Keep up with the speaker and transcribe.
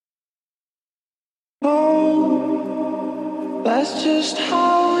That's just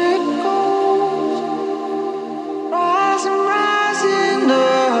how it goes. Rising, rising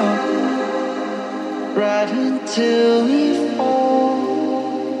up, right until we fall.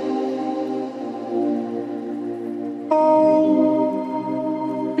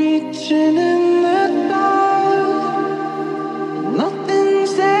 Oh, reaching in the dark,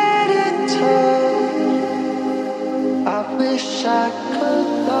 nothing's there to touch. I wish I could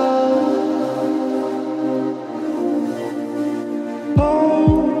love.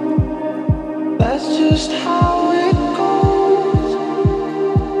 That's just how it goes.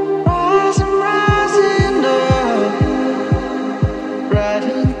 Rising, rising up, right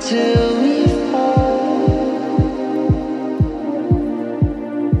until we fall.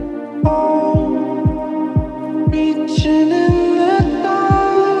 Oh, reaching in the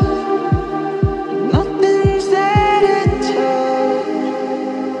dark, nothing's there to touch.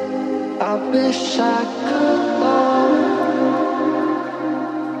 I wish I could love.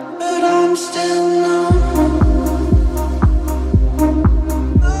 I'm still numb.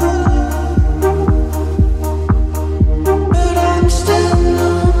 But I'm still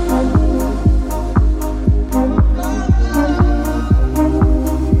numb.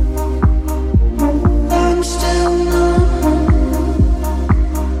 I'm still numb.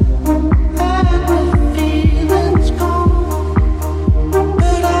 And the feeling's gone.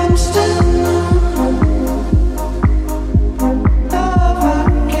 But I'm still numb. Love, I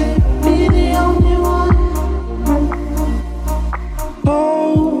can't be the only one.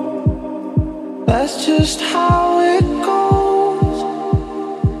 Oh, that's just how it goes.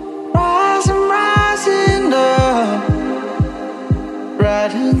 Rising, rising up,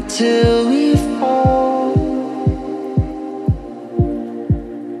 right until we fall.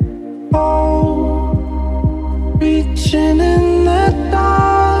 Oh, reaching in the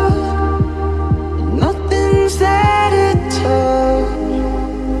dark, nothing's there to touch.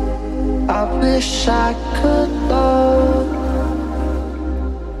 I wish I could love.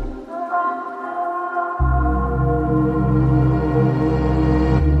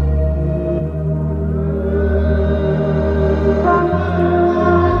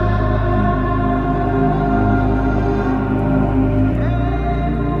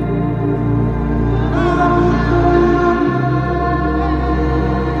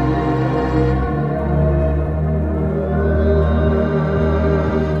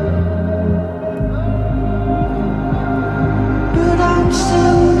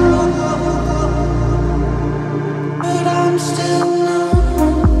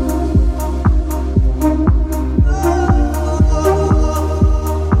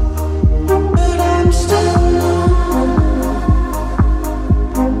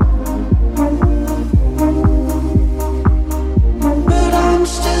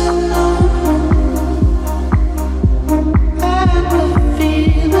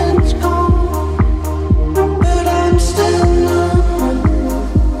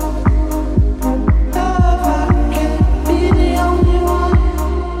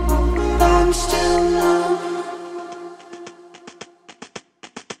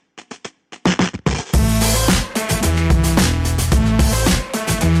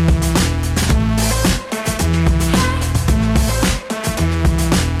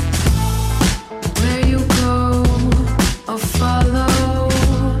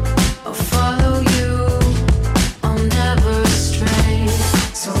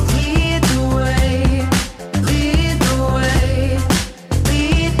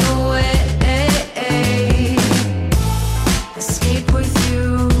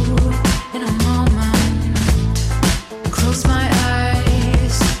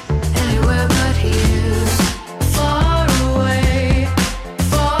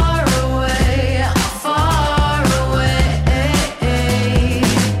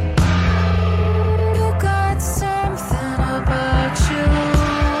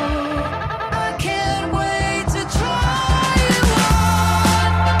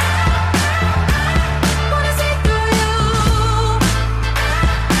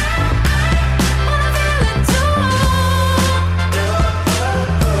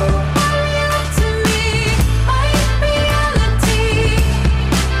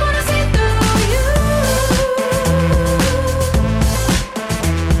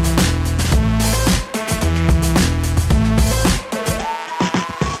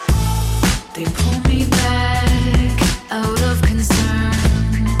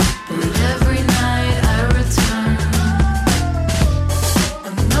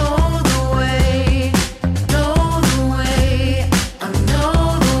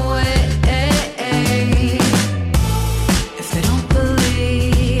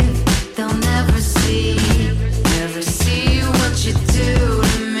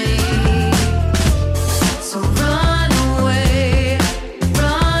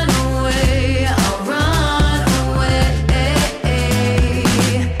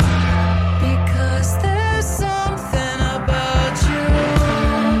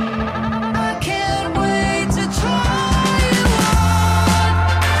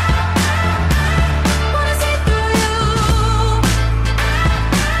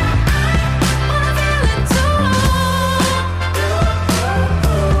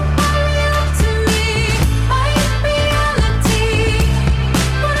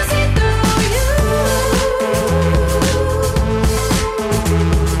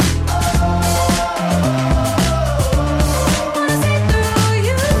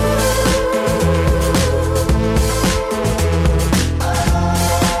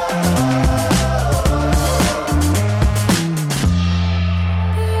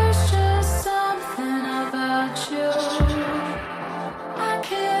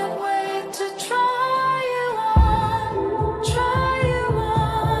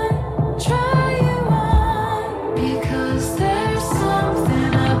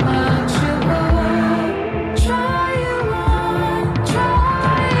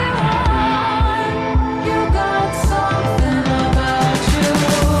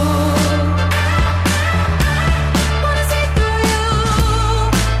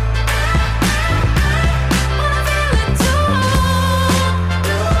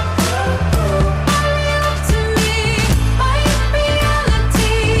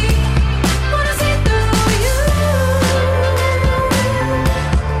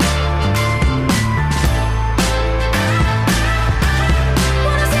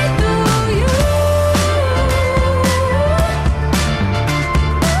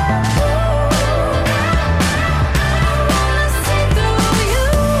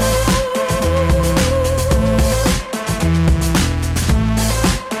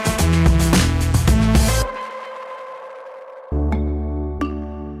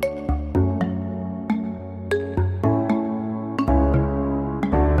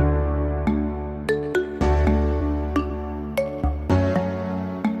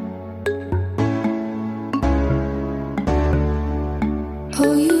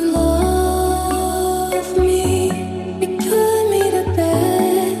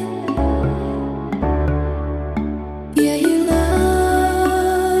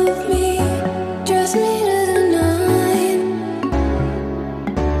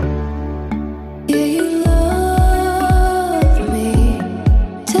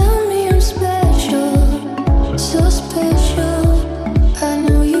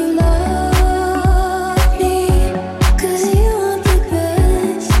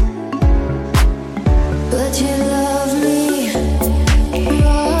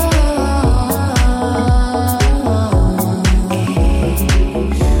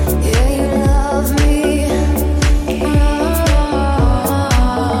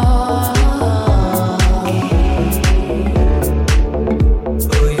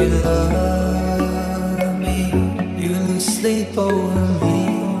 sleep over me.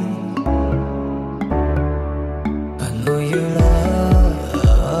 I know you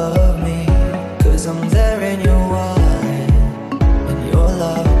love me, 'cause I'm there in your wine and your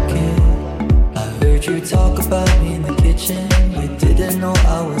locket. I heard you talk about me in the kitchen. You didn't know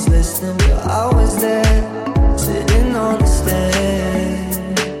I was listening, but I was there, sitting on the stairs.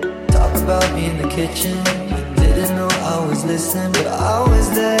 Talk about me in the kitchen. You didn't know I was listening, but I was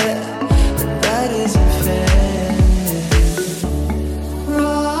there, and that isn't fair.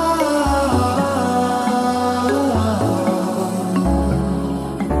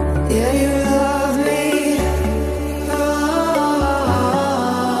 Yeah, you love me.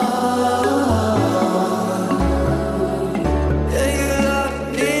 Yeah, you love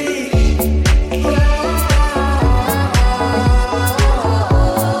me.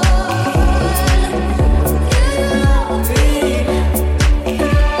 Yeah, you love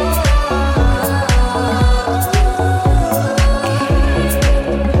me.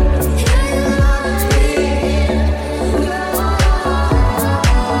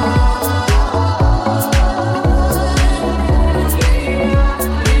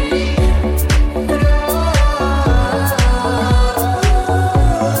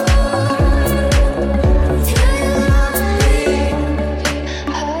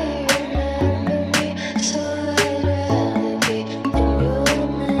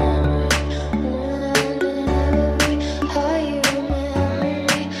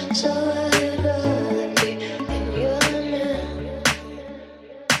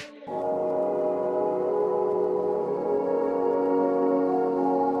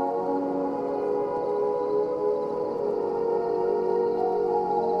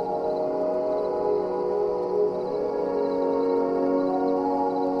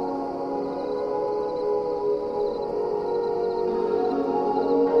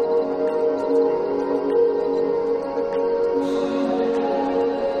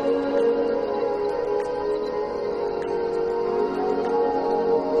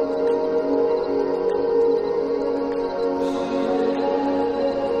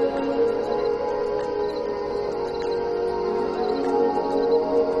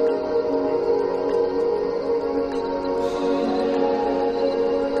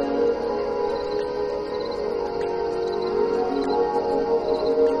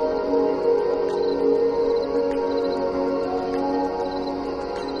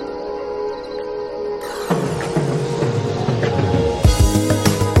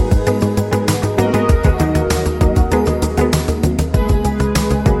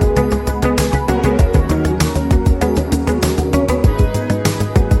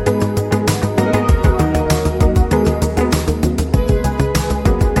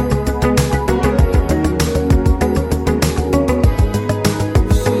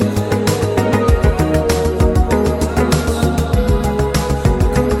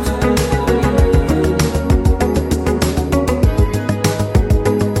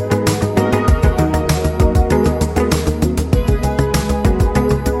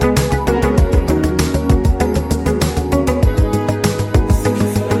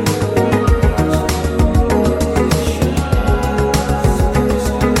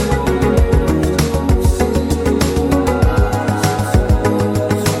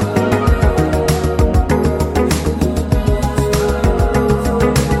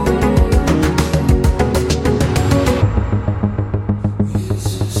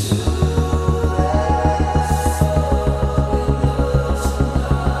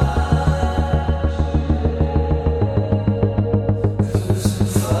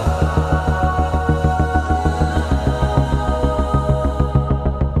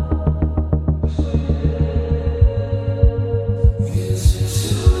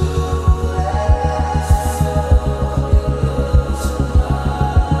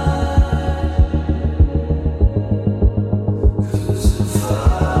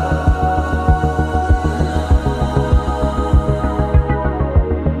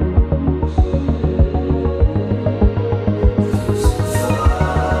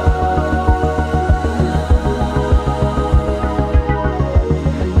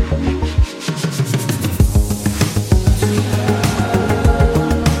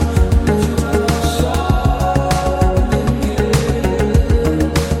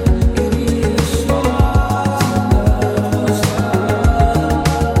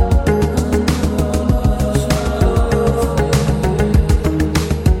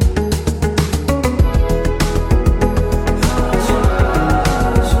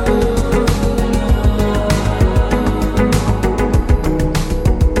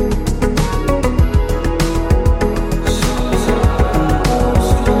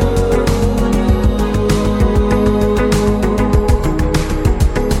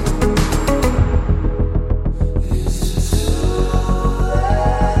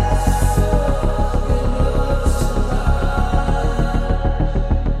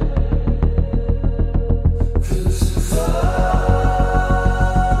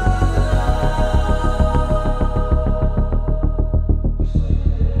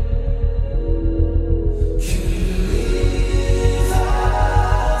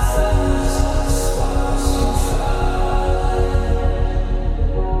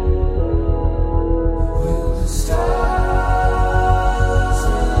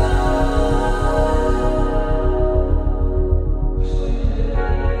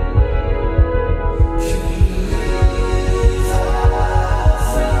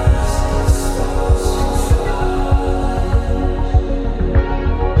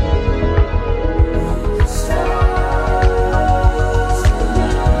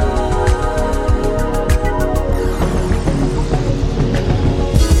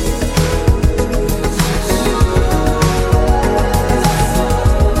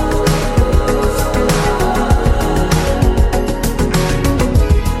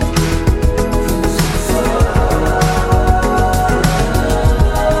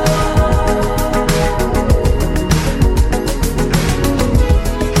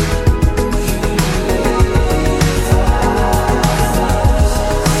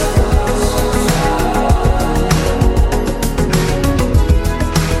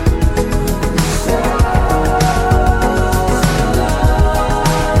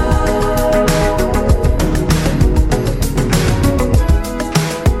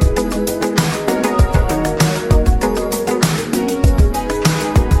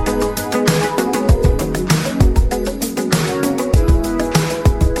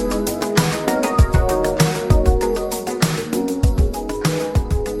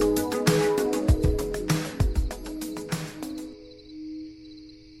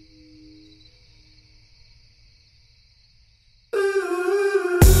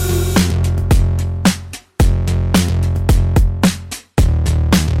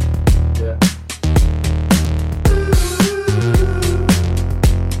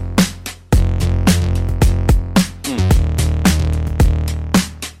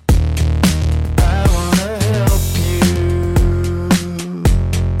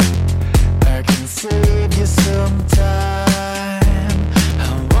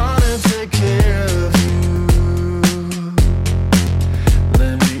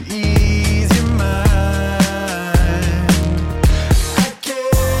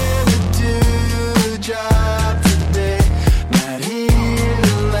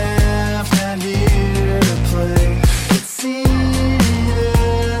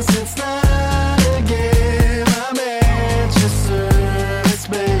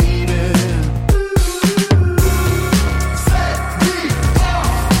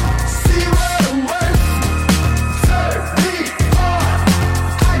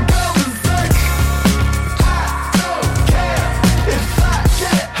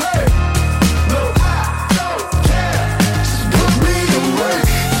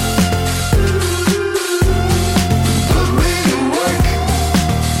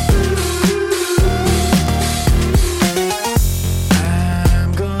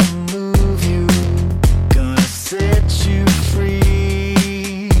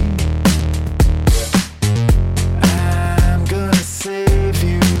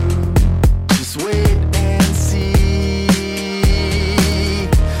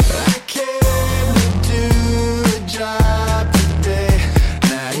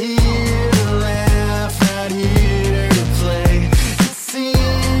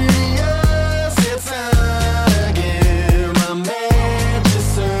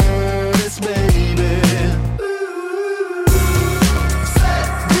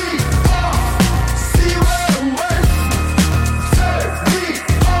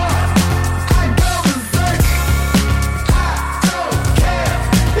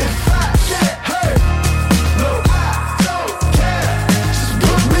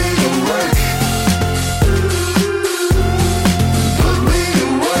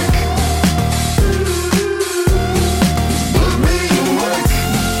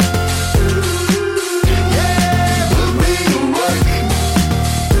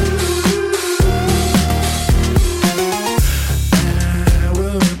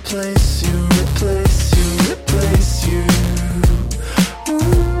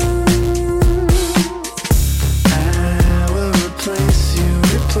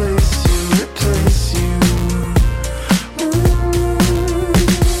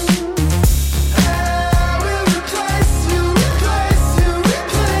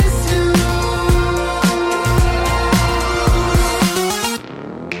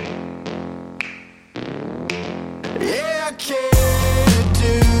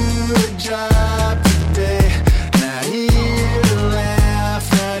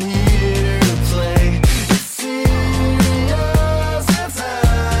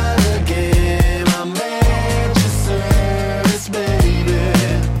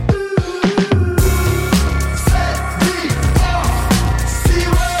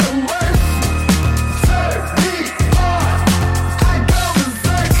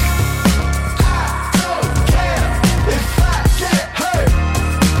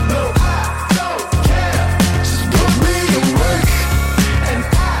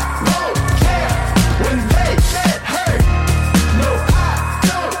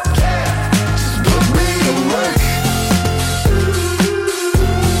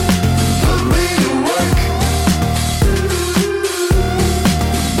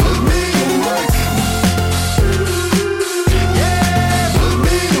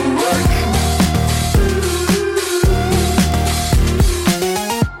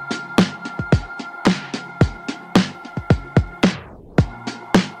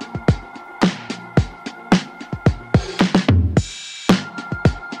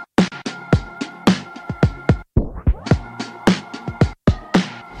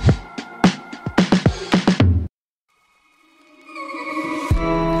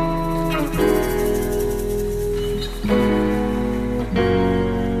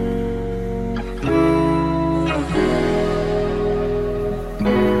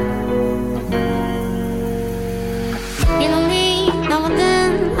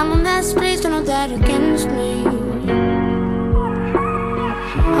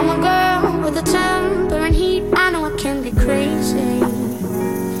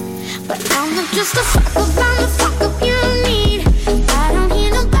 just a fuck up, I'm the fuck up you need. I don't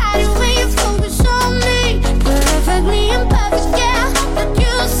hear nobody when you focus on me. Perfectly imperfect, yeah, I hope that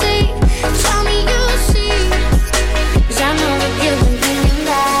you see. Tell me you see, 'cause I know that you've been thinking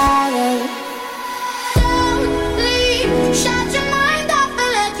about it. Don't leave, shut your mind off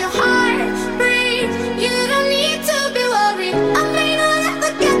and let your heart breathe. You don't need to be worried, I may not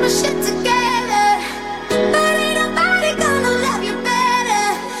ever get my shit together, but ain't nobody gonna love you better.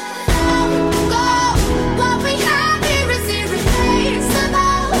 Don't go, what we have here is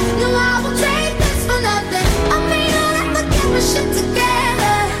irreplaceable. No, I will trade this for nothing. I may not ever get my shit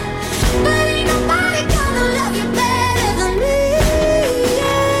together, but ain't nobody gonna love you better than me.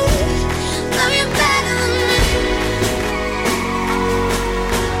 Love you better than me.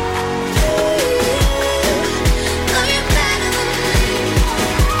 Love you better than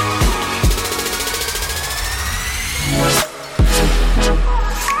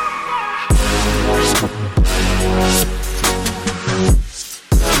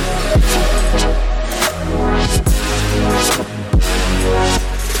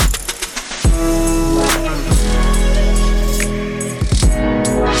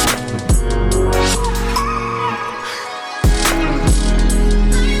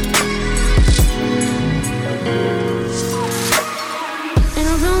In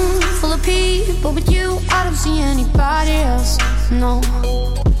a room full of people, but you, I don't see anybody else. No.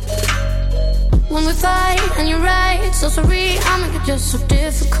 When we fight and you're right, so sorry, I make it just so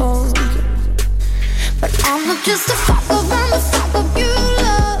difficult. But I'm not just a fuck up, I'm the fuck up you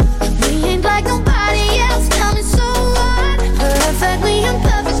love. We ain't like nobody else, tell me so what? Perfectly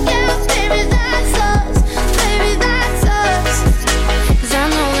imperfect, yeah, baby, that's us. Baby, that's us. 'Cause I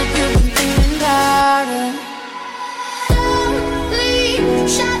know that you've been thinking about it. Don't leave,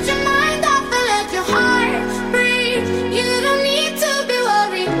 shut your mind off and let your heart breathe. You don't need to be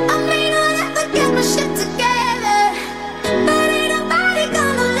worried, I may not ever get my shit together, but ain't nobody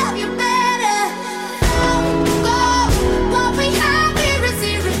gonna love you better. Don't go, what we have here is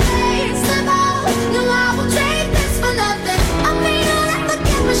irreplaceable. No, I will trade this for nothing. I may not ever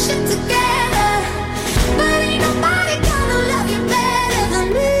get my shit together, but ain't nobody gonna love you better than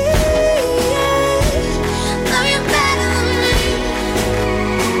me. Love you better than me.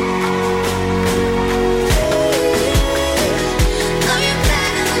 Love you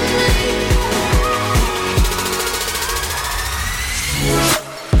better than me.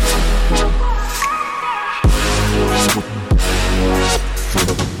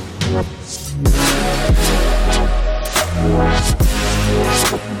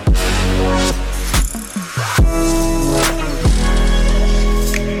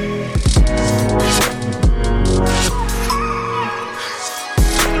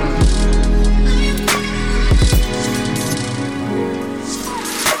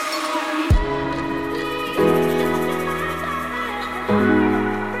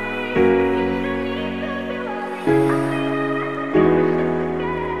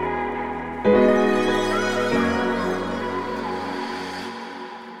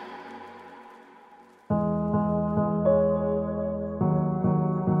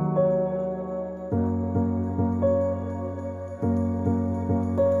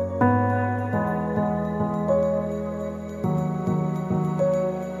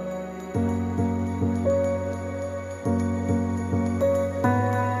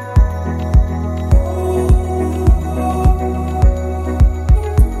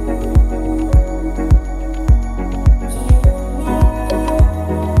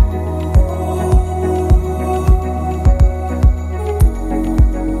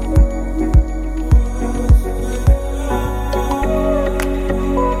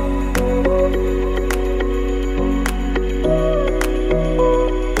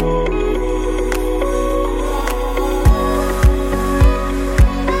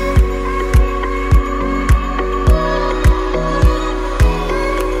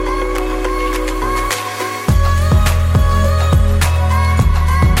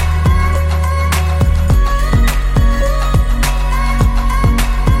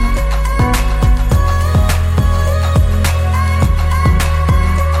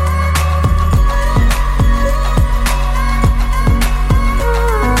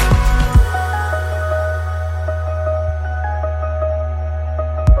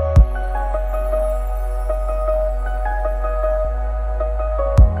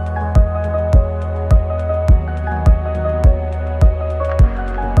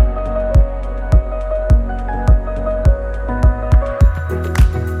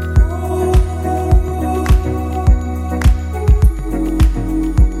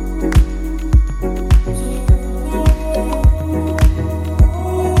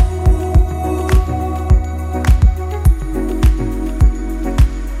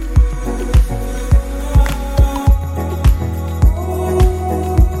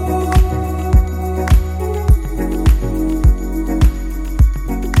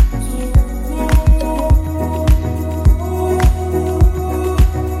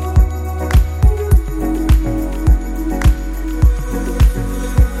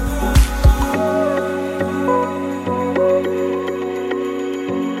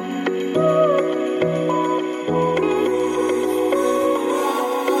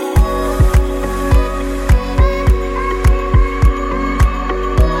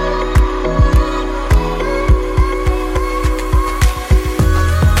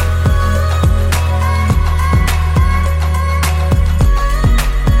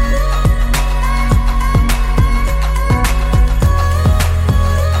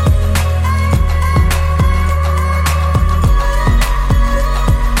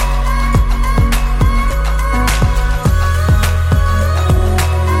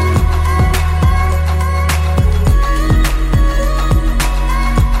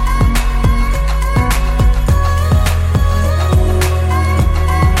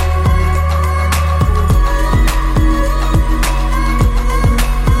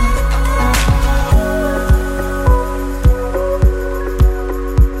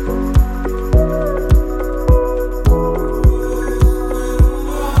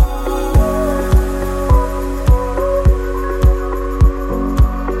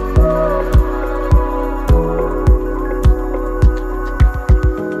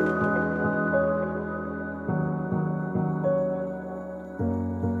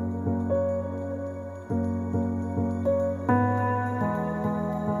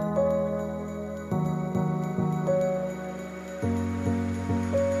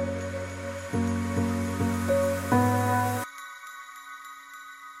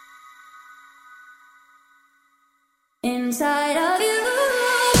 inside of you.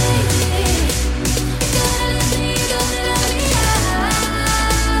 Gotta let me out.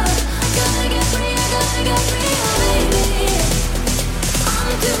 Gotta get free, I gotta get free, oh baby.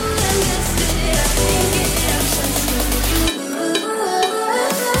 I'm doing this, I think it obsessed with you.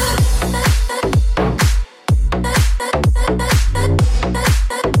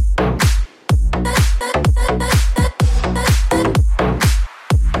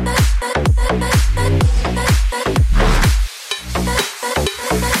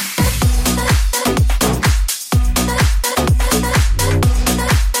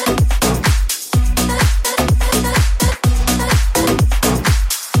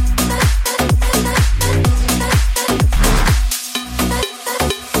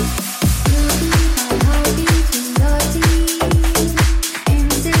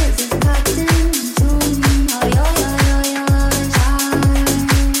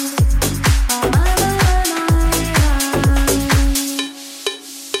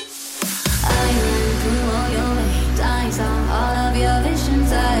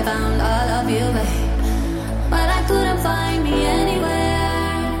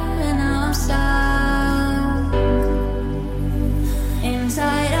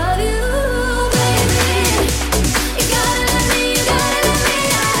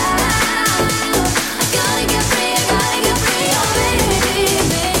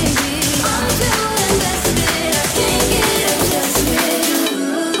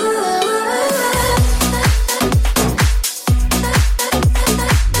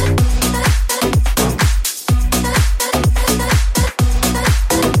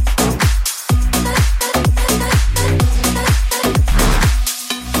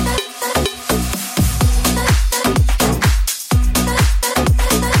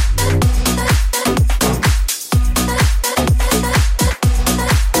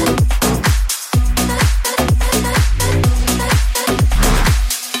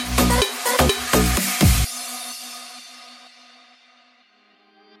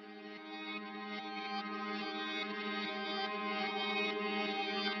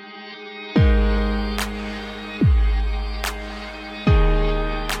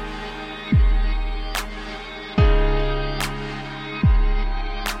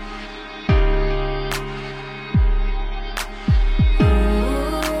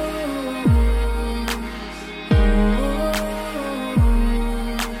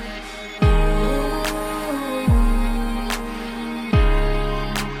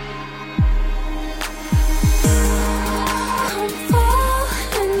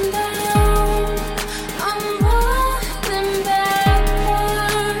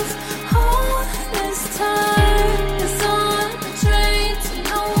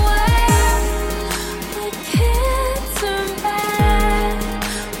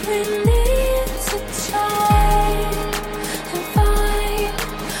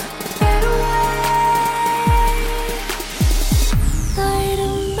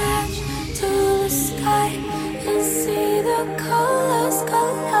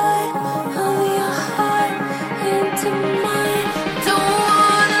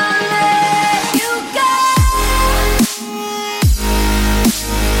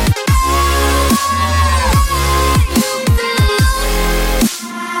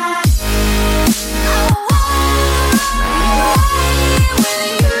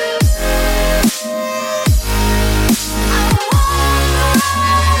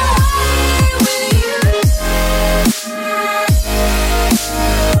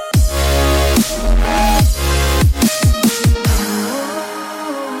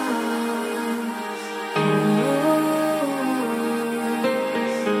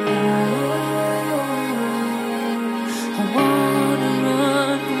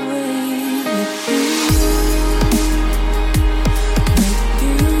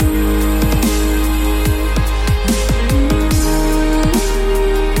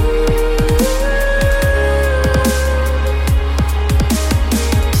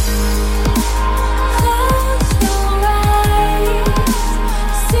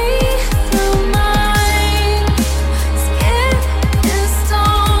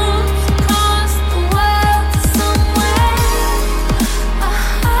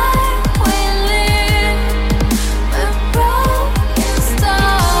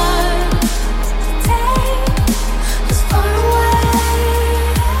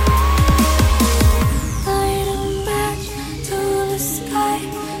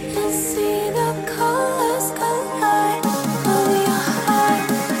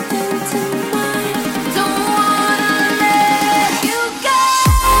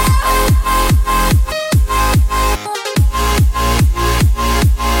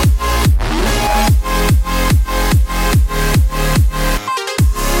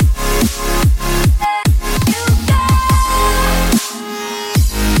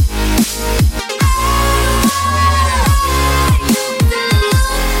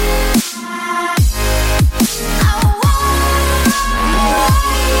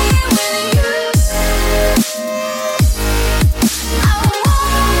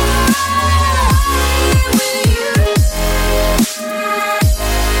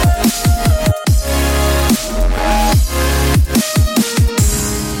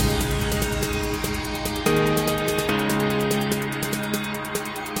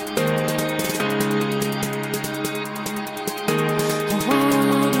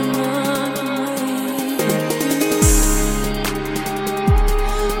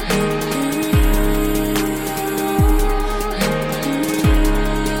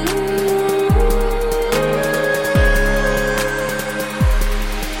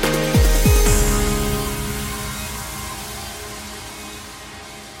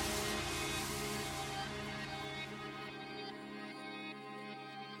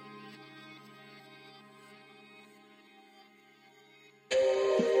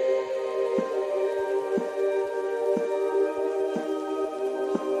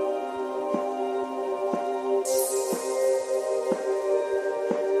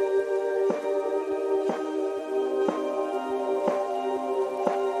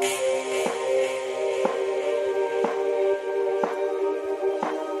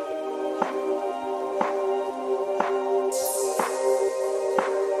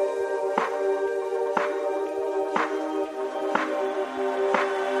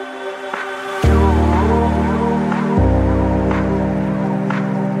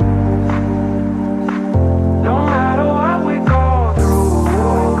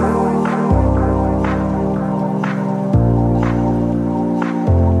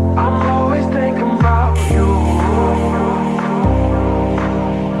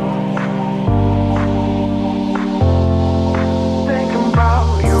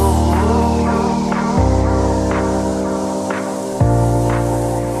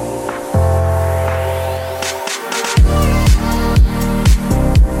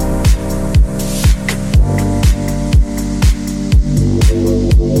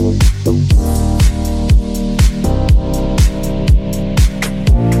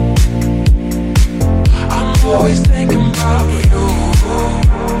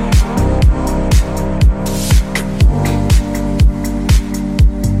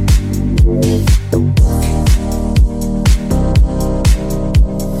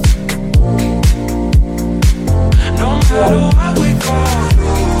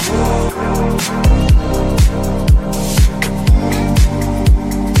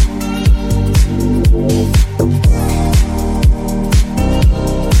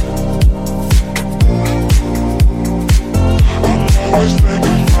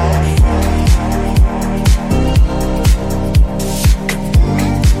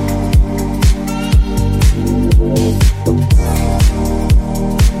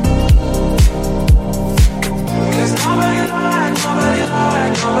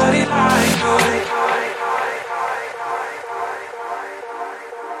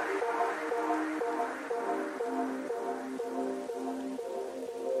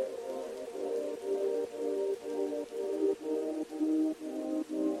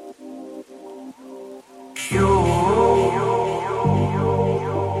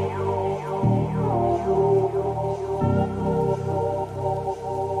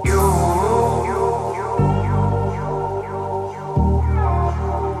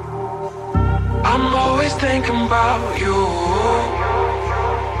 Thinking about you.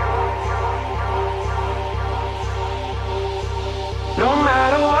 No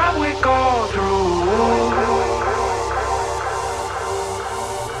matter what we go through,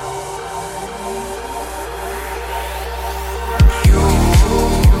 you.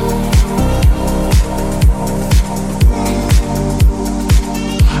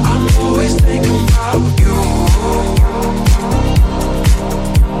 I'm always thinking about you.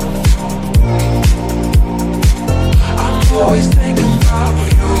 Always thinking about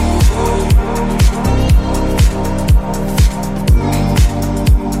you.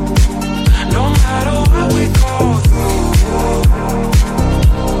 No matter what we go through,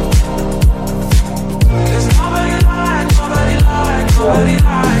 there's nobody like you.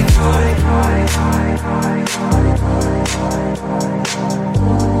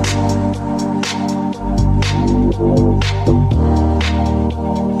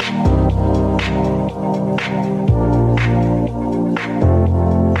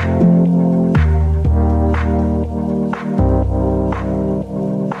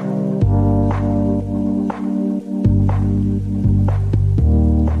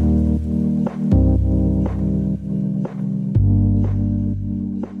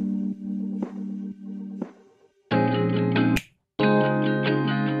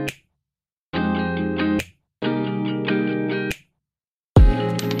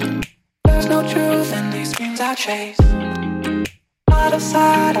 I chase. Out of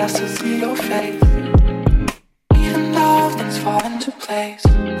sight, I still see your face. Even though things fall into place,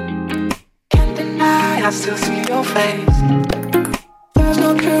 can't deny, I still see your face. There's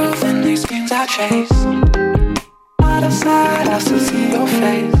no truth in these dreams I chase. Out of sight, I still see your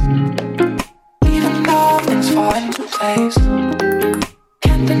face. Even though things fall into place,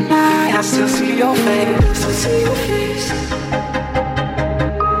 can't deny, I still see your face. I still see your face.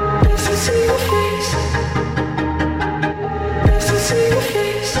 I still see your face. I still see your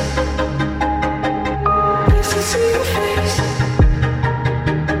face.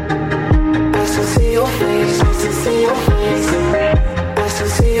 I still see your face. I still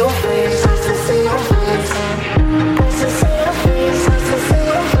see your face. I still see your face. I still see your face.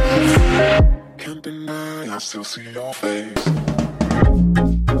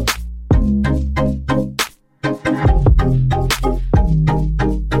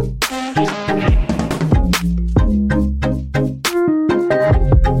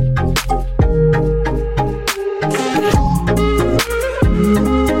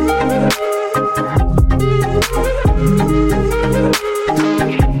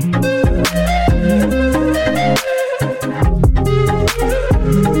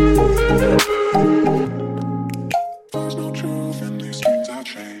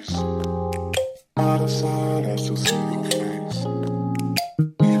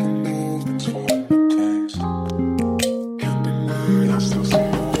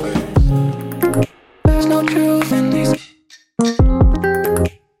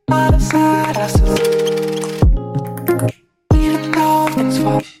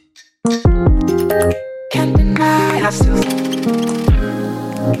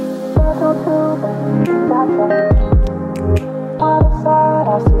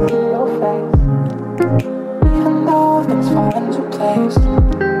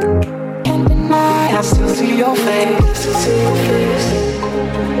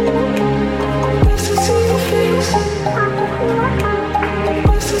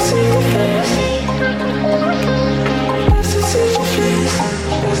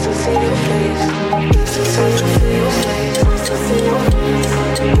 I still see your face. I still see your face. I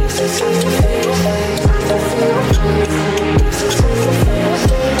still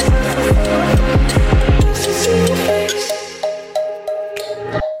see your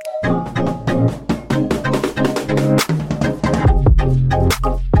face. Can't deny, I still see your face.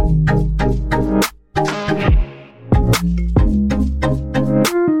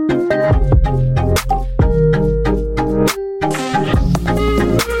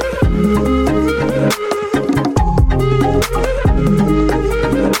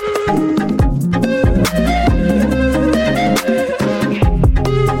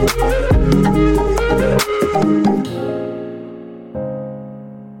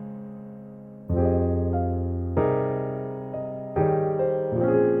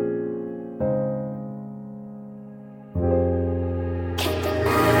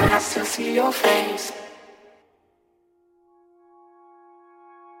 your face.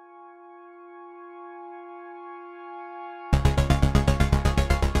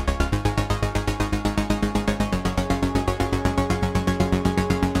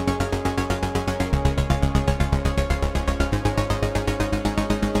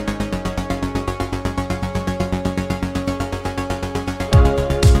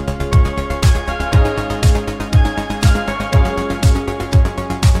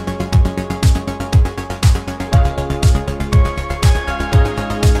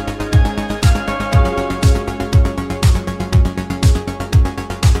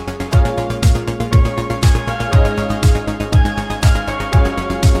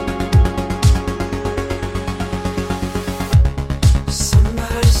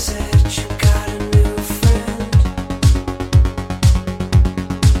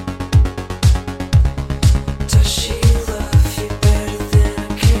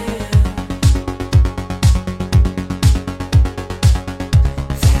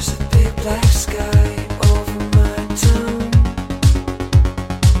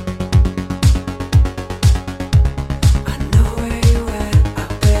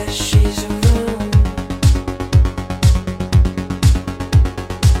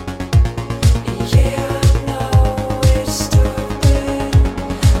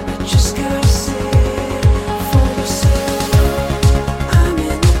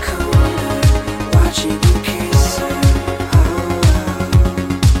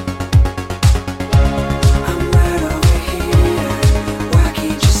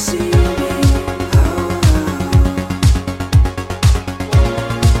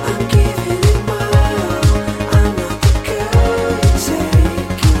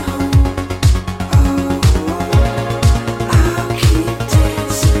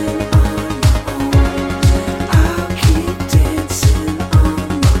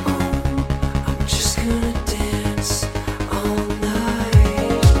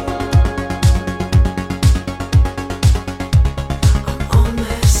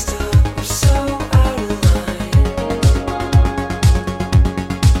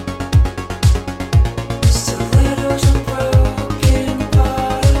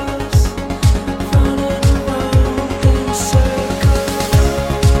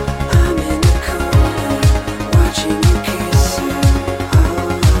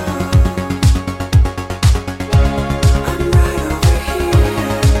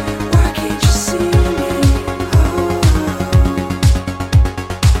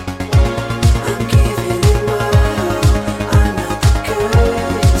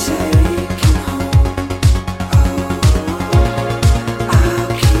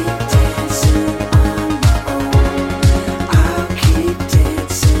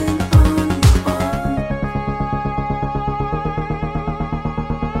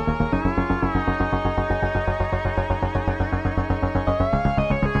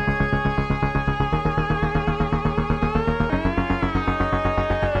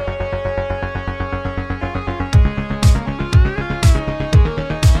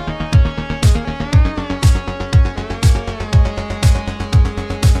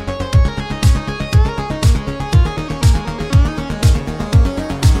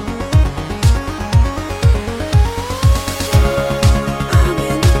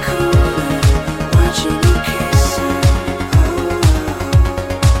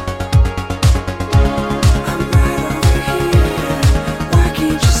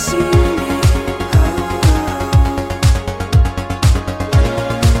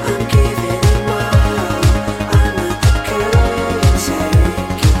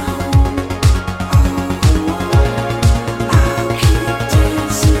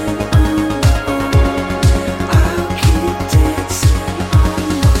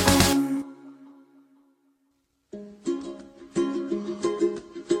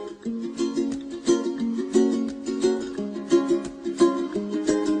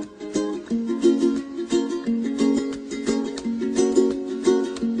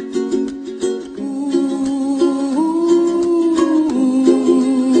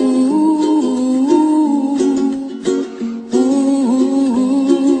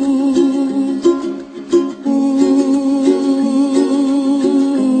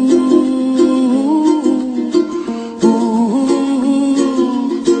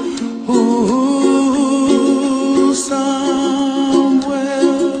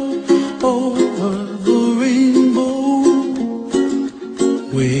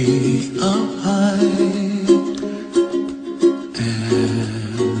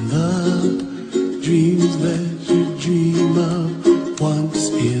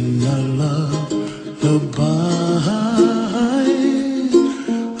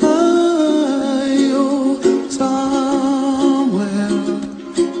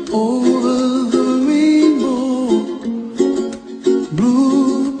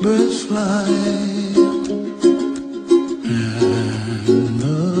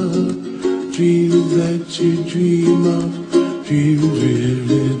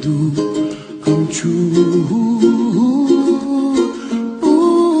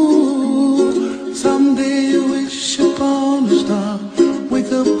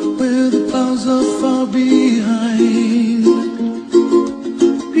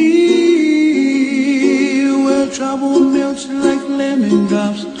 trouble melts like lemon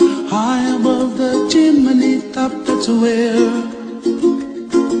drops high above the chimney top. That's where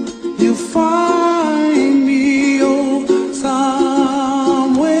you find me, oh, somewhere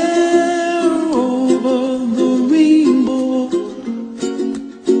over the rainbow.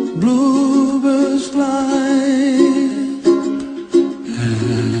 Bluebirds fly,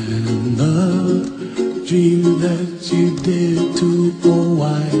 and the dream that you did to, oh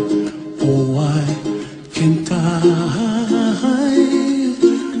why can't I?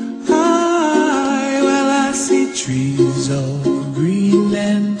 Well, I see trees of green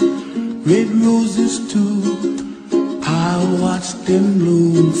and red roses too. I watch them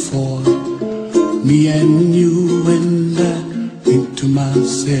bloom for me and you, and I think to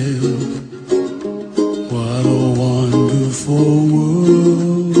myself, what a wonderful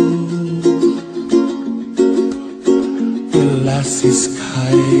world. Well, I see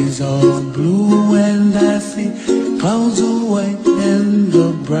skies of blue and I see clouds of white and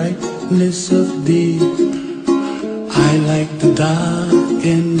the brightness of day. I like the dark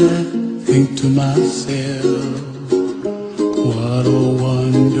and I think to myself, what a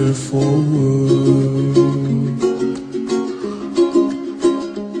wonderful world.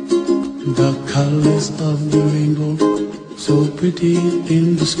 The colors of the rainbow, so pretty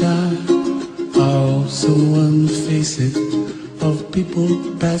in the sky, are also on the faces of people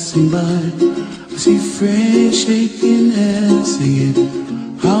passing by. I see friends shaking and singing,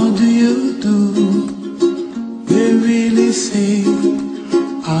 how do you do? They really say,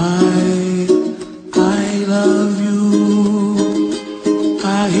 I love you.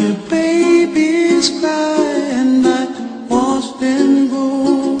 I hear babies cry and I watch them go.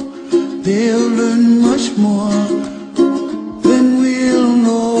 They'll learn much more than we'll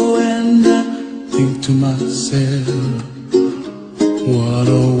know, and I think to myself, what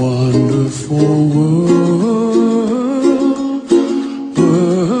a wonderful world.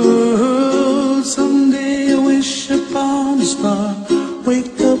 Someday I wish upon a star,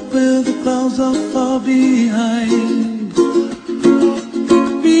 wake up where the clouds are far behind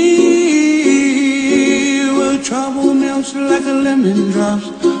me, where trouble melts like a lemon drops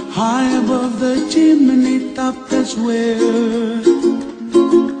high above the chimney top. That's where